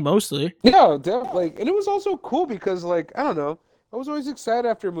 I think mostly. Yeah, definitely. And it was also cool because, like, I don't know, I was always excited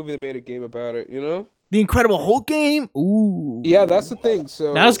after a movie that made a game about it. You know? The Incredible Hulk game? Ooh. Yeah, that's the thing.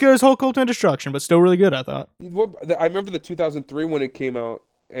 So not as good as Hulk Ultimate Destruction, but still really good, I thought. I remember the 2003 when it came out,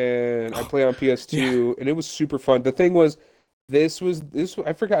 and I played on PS2, and it was super fun. The thing was, this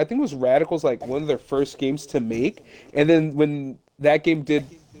I forgot. I think it was Radical's like one of their first games to make, and then when that game did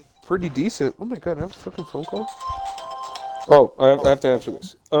pretty decent. Oh my god, I have a fucking phone call. Oh, I have to answer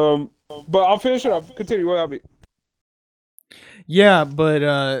this. But I'll finish it up. Continue without me. Yeah,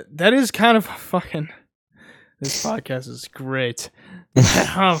 but that is kind of fucking. This podcast is great.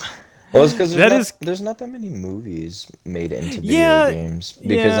 Well, it's because there's not that many movies made into video games.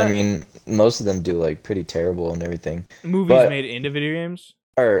 Because, I mean, most of them do, like, pretty terrible and everything. Movies made into video games?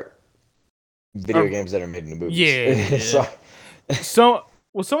 Or video games that are made into movies. Yeah. So,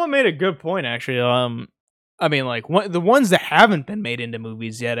 someone made a good point, actually. I mean, like, the ones that haven't been made into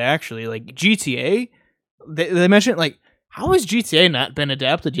movies yet, actually, like GTA, they mentioned, like, how has GTA not been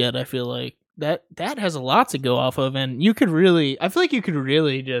adapted yet, I feel like? That has a lot to go off of, and I feel like you could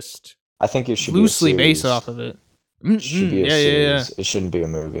really just I think it should loosely base off of it. It should be a series. It shouldn't be a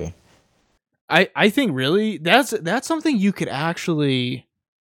movie. I think really that's something you could actually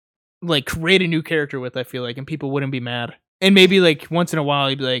like create a new character with, I feel like, and people wouldn't be mad. And maybe like once in a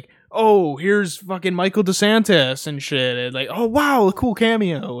while you'd be like, oh, here's fucking Michael DeSantis and shit, and like, oh wow, a cool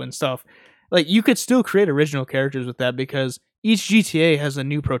cameo and stuff. Like, you could still create original characters with that because each GTA has a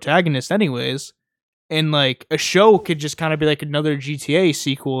new protagonist anyways, And like a show could just kind of be like another GTA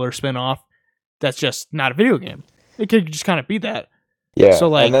sequel or spinoff that's just not a video game. It could just kind of be that. Yeah, So,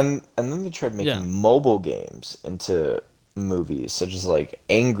 like- and then they tried making Yeah. mobile games into movies, such as like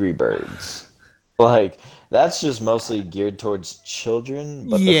Angry Birds. Like that's just mostly geared towards children,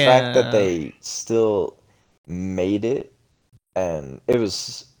 but the fact that Yeah. they still made it and it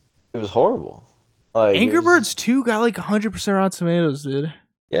was horrible. Like it Angry was Birds 2 got like 100% Rotten Tomatoes, dude.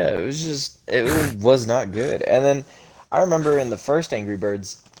 Yeah, it was not good. And then I remember in the first Angry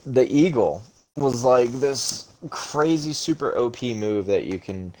Birds, the eagle was like this crazy super OP move that you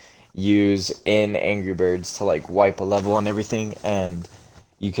can use in Angry Birds to like wipe a level and everything, and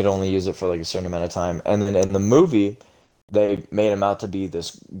you could only use it for like a certain amount of time. And then in the movie, they made him out to be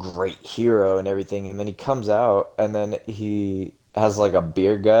this great hero and everything, and then he comes out and then he has like a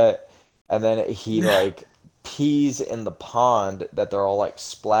beer gut, and then he like pees in the pond that they're all like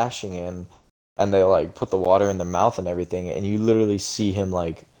splashing in, and they like put the water in their mouth and everything, and you literally see him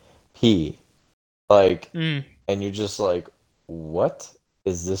like pee, like, Mm. and you're just like, what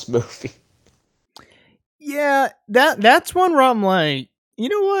is this movie? Yeah, that's one where I'm like, you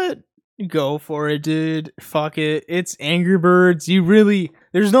know what? Go for it, dude. Fuck it. It's Angry Birds.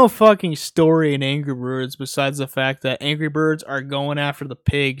 There's no fucking story in Angry Birds besides the fact that Angry Birds are going after the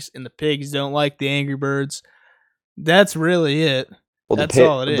pigs and the pigs don't like the Angry Birds. That's really it. Well, That's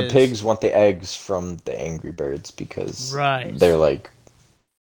all it the is. pigs want the eggs from the Angry Birds because Right.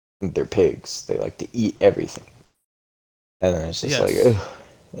 they're pigs. They like to eat everything. And then it's just Yes.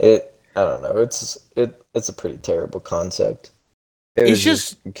 like I don't know. It's a pretty terrible concept. It It's was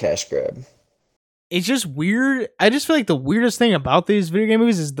just a cash grab. it's just weird. I just feel like the weirdest thing about these video game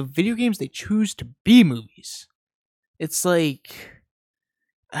movies is the video games they choose to be movies. It's like,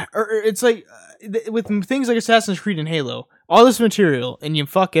 with things like Assassin's Creed and Halo, all this material and you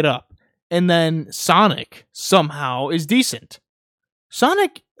fuck it up, and then Sonic somehow is decent.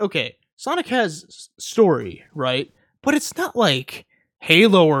 Sonic has story, right? But it's not like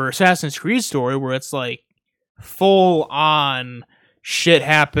Halo or Assassin's Creed story where it's like full on shit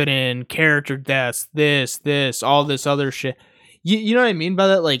happening, character deaths, this, all this other shit. You know what I mean by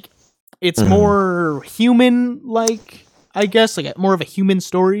that? Like, it's Mhm. more human, like, I guess, like more of a human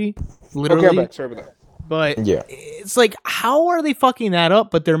story, literally. Okay, I'm back. Sorry about that. But Yeah. it's like, how are they fucking that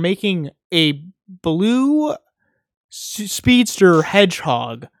up? But they're making a blue speedster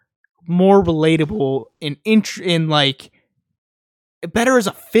hedgehog more relatable in like better as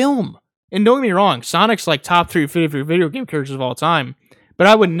a film. And don't get me wrong, Sonic's like top 3 favorite video game characters of all time, but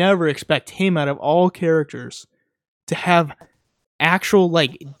I would never expect him out of all characters to have actual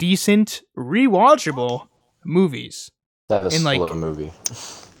like decent rewatchable movies, That is and, like- slow movie.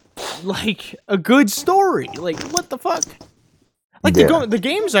 like a good story. Like, what the fuck? Like Yeah. the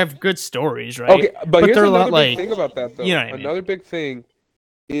games have good stories, right? Okay, but here's they're a another lot big like, thing about that, though. you know what I mean. Another big thing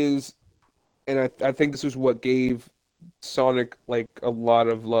is, and I think this is what gave Sonic like a lot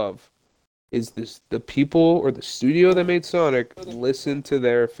of love, is the people or the studio that made Sonic listened to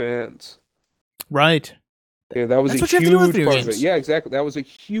their fans. Right. Yeah, that was That's a what you have to do with huge video part of it. games. Yeah, exactly. That was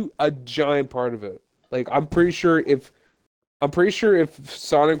a giant part of it. Like I'm pretty sure if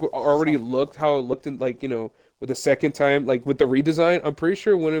Sonic already looked how it looked in like, you know, with the second time, like with the redesign, I'm pretty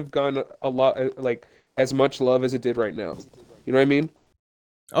sure it wouldn't have gotten a lot like as much love as it did right now. You know what I mean?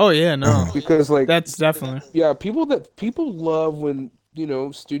 Oh yeah, no. Because like That's definitely. yeah, people love when, you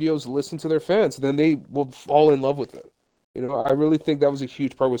know, studios listen to their fans, then they will fall in love with it. You know, I really think that was a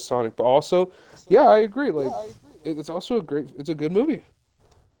huge part with Sonic. But also, yeah, I agree. Like, it's also it's a good movie.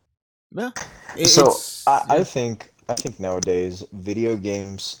 Yeah. So yeah. I think nowadays video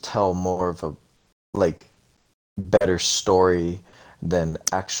games tell more of a like better story than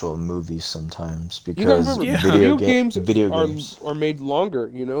actual movies sometimes You gotta because remember, Yeah. video video are games are made longer.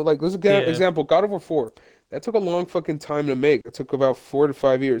 You know, like let's Yeah. example, God of War 4. That took a long fucking time to make. It took about 4 to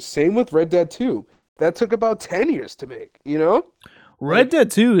 5 years. Same with Red Dead 2. That took about 10 years to make. You know? Red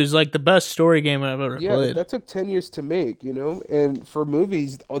Dead 2 is like the best story game I've ever Yeah, played. that took 10 years to make, you know? And for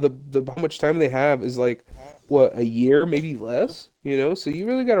movies, the how much time they have is like, what, a year, maybe less, you know? So you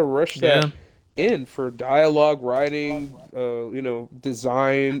really got to rush that in for dialogue, writing, you know,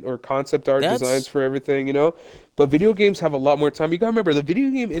 design or concept art That's- designs for everything, you know? But video games have a lot more time. You got to remember, the video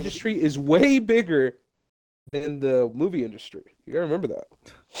game industry is way bigger than the movie industry. You got to remember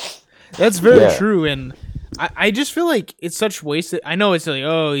that. That's very Yeah. true, and I just feel like it's such wasted. I know it's like,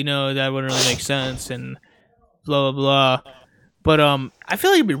 oh, you know, that wouldn't really make sense, and blah blah blah. But I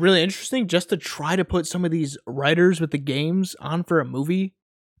feel like it'd be really interesting just to try to put some of these writers with the games on for a movie.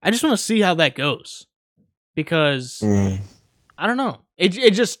 I just want to see how that goes, because I don't know. It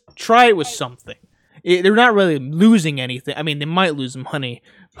just try it with something. they're not really losing anything. I mean, they might lose money,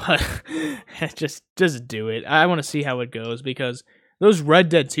 but just do it. I want to see how it goes because those Red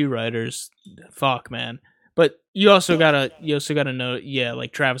Dead 2 writers, fuck, man. But you also gotta know, yeah,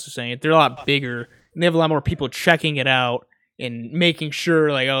 like Travis was saying, they're a lot bigger and they have a lot more people checking it out and making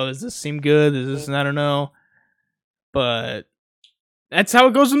sure, like, oh, does this seem good? Does this? I don't know. But that's how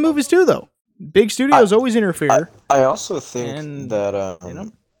it goes with movies too, though. Big studios always interfere. I also think And, that you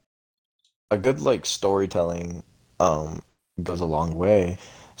know? a good like storytelling goes a long way,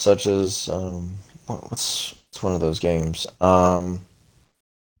 such as what's one of those games? I'm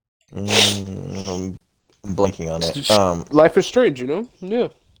blanking on it. Life is Strange, you know? Yeah.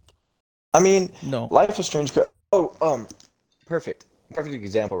 I mean, No. Life is Strange. Perfect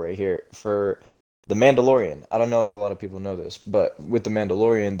example right here for The Mandalorian. I don't know if a lot of people know this, but with The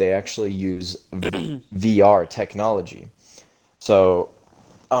Mandalorian, they actually use VR technology. So,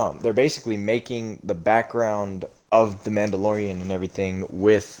 they're basically making the background of The Mandalorian and everything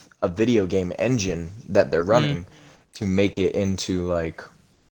with a video game engine that they're running to make it into like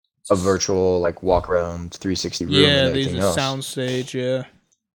a virtual like walk around 360 room and They use everything a else. soundstage, yeah.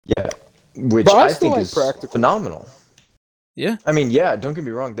 Yeah, which But I I still think like is practical. phenomenal. Yeah. I mean, yeah, don't get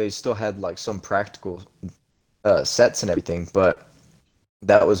me wrong, they still had like some practical sets and everything, but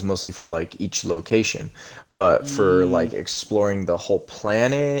that was mostly for, like each location. But for like exploring the whole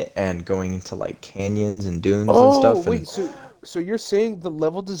planet and going into like canyons and dunes and Oh, stuff. wait, so you're saying the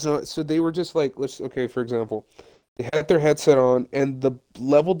level design, so they were just like, okay, for example, they had their headset on and the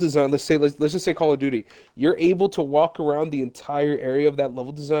level design, let's just say Call of Duty, you're able to walk around the entire area of that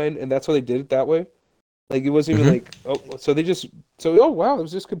level design, and that's why they did it that way? Like it wasn't even like, oh, so they just, oh wow, it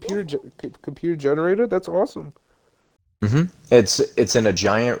was just computer generated? That's awesome. It's in a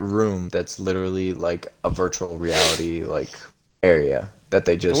giant room that's literally like a virtual reality like area that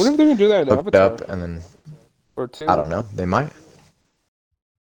they I wonder just if they're gonna do that in hooked Avatar up and then or two. I don't know, they might.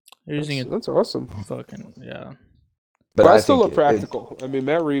 They're using it That's awesome. fucking, yeah. But I I still think love practical. I mean,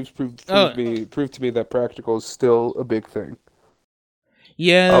 Matt Reeves proved to me that practical is still a big thing.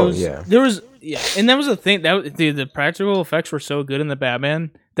 Yeah, Oh, there was, and that was the thing that the practical effects were so good in the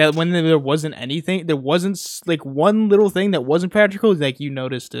Batman that when there wasn't anything, there wasn't like one little thing that wasn't practical, like you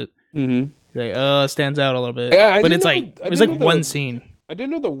noticed it, Mm-hmm. like it stands out a little bit. Yeah, but it's like it was like one scene. I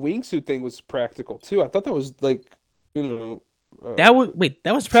didn't know the wingsuit thing was practical too. I thought that was like, you know, That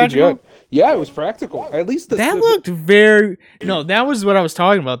was practical. CGI. Yeah, it was practical. At least That looked very. No, that was what I was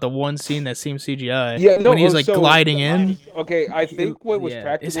talking about. The one scene that seemed CGI. Yeah, no, when he was like so- gliding in. Okay, I think what was Yeah,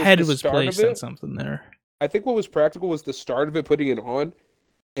 practical. his head the was start of placed on it. something there. I think what was practical was the start of it, putting it on,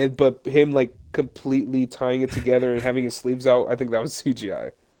 but him like completely tying it together and having his sleeves out. I think that was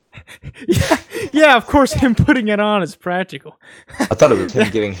CGI. Yeah, of course, him putting it on is practical. I thought it was him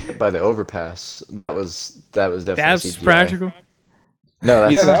getting hit by the overpass. That was definitely That's CGI. practical. No,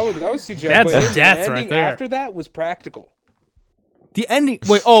 that's Yeah, that was CGI. That's but him death right landing there. After that was practical. The ending.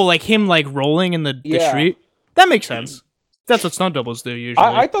 Wait, oh, like him like rolling in the Yeah. street. That makes sense. That's what stunt doubles do usually.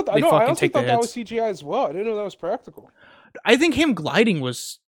 I thought they no, I fucking also take the thought that was hits. CGI as well. I didn't know that was practical. I think him gliding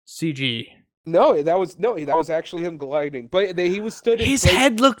was CG. No, that was actually him gliding. But he was stood in His place.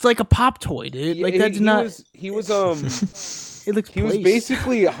 head looked like a pop toy, dude. Like that's not. He was It looks. he was placed.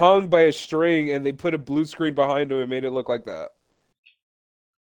 basically hung by a string, and they put a blue screen behind him and made it look like that.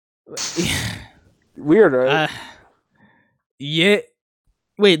 Weird, right? Yeah.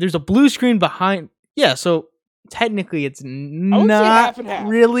 Wait, there's a blue screen behind. Yeah, so technically it's would say not half and half.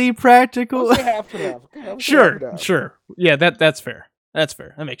 really I practical. would say half and half. Okay, I would say half and half. Sure. Yeah, that's fair. That's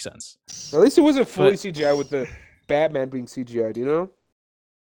fair. That makes sense. At least it wasn't fully But- CGI with the Batman being CGI. You know?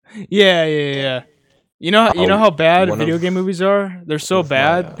 Yeah. You know Oh, how bad one video of- game movies are? They're so of my,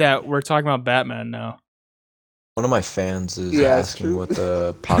 bad that we're talking about Batman now. one of my fans is Yeah, it's asking true. what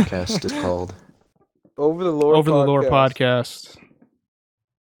the podcast is called. Over the Lore. Over the Lore podcast.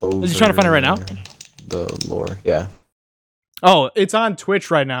 Is he trying to find it right now? The lore, yeah. Oh, it's on Twitch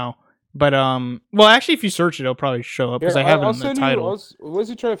right now. But well, actually, if you search it, it'll probably show up because I have it in the title. What's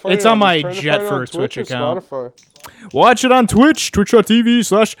he trying to find? It's on my Jetfur Twitch account. Spotify. Watch it on Twitch,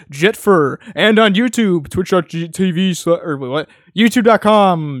 twitch.tv/Jetfur, and on YouTube,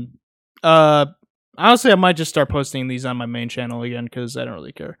 YouTube.com. Honestly, I might just start posting these on my main channel again because I don't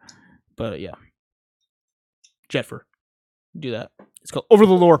really care. But yeah, Jetfur, do that. It's called Over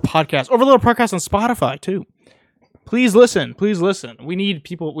the Lore Podcast. Over the Lore Podcast on Spotify too. Please listen. We need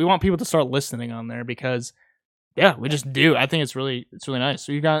people. We want people to start listening on there because, yeah, we just do. I think it's really nice.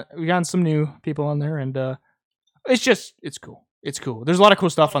 So we got some new people on there, and it's cool. It's cool. There's a lot of cool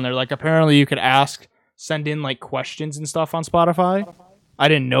stuff on there. Like apparently you could send in like questions and stuff on Spotify. I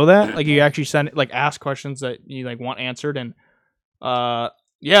didn't know that. Like, you actually send like ask questions that you like want answered, and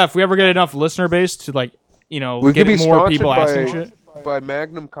yeah, if we ever get enough listener base to like We get could be more sponsored people asking shit. by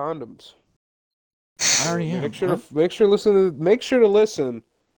Magnum condoms. I already am. Make sure to listen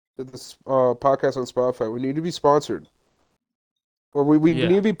to this podcast on Spotify. We need to be sponsored, or we Yeah.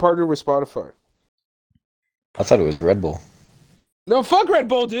 need to be partnered with Spotify. I thought it was Red Bull. No, fuck Red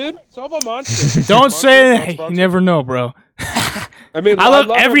Bull, dude. It's all about Monster. Don't Monster say is not that. You sponsored. never know, bro. I mean, I love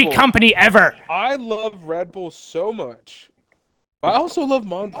every Red Bull. company ever. I love Red Bull so much. I also love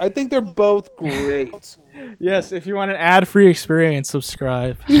Monster. I think they're both great. Yes, if you want an ad-free experience,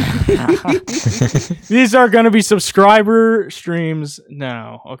 subscribe. These are going to be subscriber streams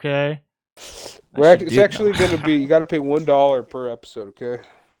now, okay? It's actually going to be, you got to pay $1 per episode, okay?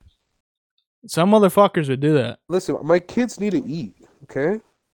 Some motherfuckers would do that. Listen, my kids need to eat, okay?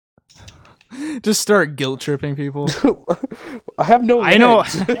 Just start guilt-tripping people. I have no I know.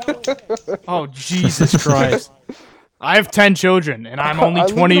 legs. Oh, Jesus Christ. I have 10 children, and I'm only I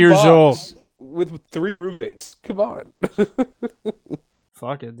live 20 in a years old. box with 3 roommates. Come on.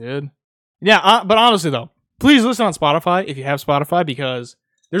 Fuck it, dude. Yeah, but honestly, though, please listen on Spotify if you have Spotify, because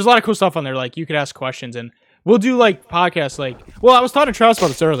there's a lot of cool stuff on there. Like, you could ask questions, and we'll do, like, podcasts. Like, well, I was talking to Travis about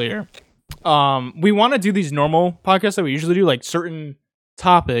this earlier. We want to do these normal podcasts that we usually do, like, certain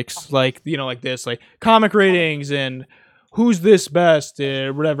topics, like, like this, like, comic ratings and who's this best,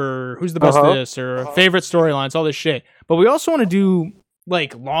 whatever, who's the best this, or favorite storylines, all this shit. But we also want to do,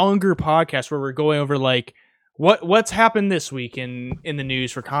 like, longer podcasts where we're going over, like, what's happened this week in the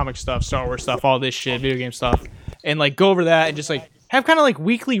news for comic stuff, Star Wars stuff, all this shit, video game stuff, and like go over that and just like have kind of like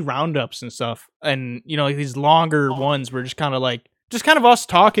weekly roundups and stuff, and like these longer ones where just kind of us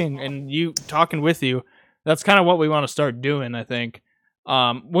talking and you talking with you. That's kind of what we want to start doing, I think. We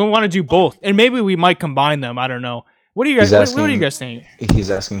want to do both, and maybe we might combine them. I don't know. What do you guys? What do you guys think?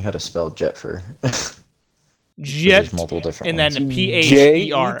 He's asking how to spell Jetfer. Jet, There's multiple different and then ones.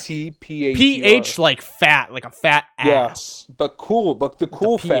 PHER. Jetpher. PH like fat, like a fat ass. But cool, but the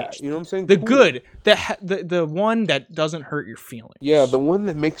cool fat. PH. You know what I'm saying? The Cool. good, the one that doesn't hurt your feelings. Yeah, the one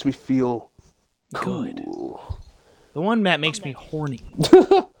that makes me feel Good. cool. The one that makes me horny.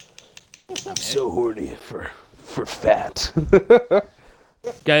 I'm so horny for fat.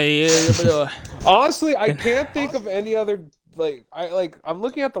 Honestly, I can't think of any other I'm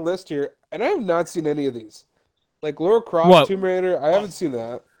looking at the list here and I have not seen any of these. Like Lara Croft, What? Tomb Raider, I haven't seen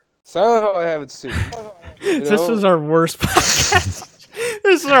that. Silent Hill, I haven't seen. This is our worst podcast.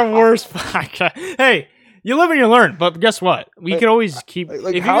 This is our worst podcast. Hey, you live and you learn, but guess what? We could always keep.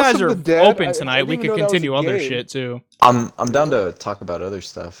 like If you House guys of are the Dead, open I tonight, didn't we even could know that was continue a other game. shit too. I'm down to talk about other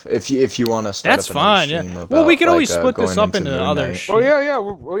stuff. If you want to start That's up another fine. Yeah. stream Well, we about, could always like, split this going up into Moon other Knight. shit. Oh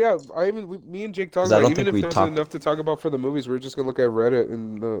yeah. Me and Jake talked 'Cause I about don't even think if we there's talked- enough to talk about for the movies, we're just gonna look at Reddit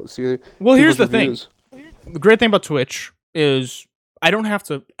and see. Well, here's the people's thing. reviews. The great thing about Twitch is I don't have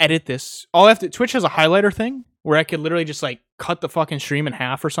to edit this. Twitch has a highlighter thing where I could literally just like cut the fucking stream in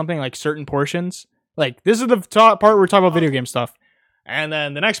half or something, like certain portions. Like this is the top part where we're talking about video game stuff, and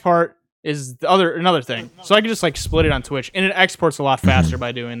then the next part is another thing. So I can just like split it on Twitch, and it exports a lot faster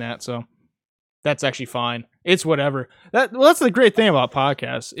by doing that. So that's actually fine. It's whatever. That's the great thing about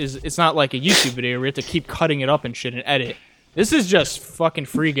podcasts is it's not like a YouTube video where you have to keep cutting it up and shit and edit. This is just fucking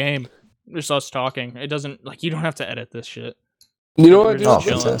free game. Just us talking. It doesn't like you don't have to edit this shit. You know what, dude? Oh,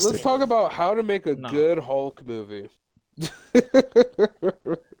 Let's fantastic. talk about how to make a No. good Hulk movie.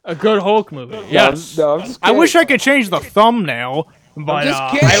 A good Hulk movie. Yes. No, I'm just I wish kidding. I could change the thumbnail, but I'm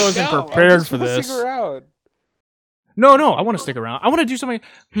just kidding. I wasn't No, I'm prepared just for gonna this. stick around. No, I want to stick around. I want to do something.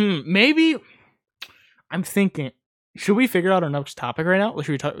 Maybe I'm thinking. Should we figure out our next topic right now?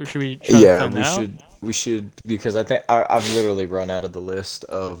 Should we try to Yeah, find we that out? should because I think I've literally run out of the list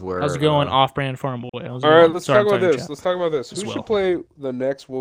of where. How's it going? Off-brand farm boy. All right, let's talk about this. Let's talk about this. As Who well. should play the next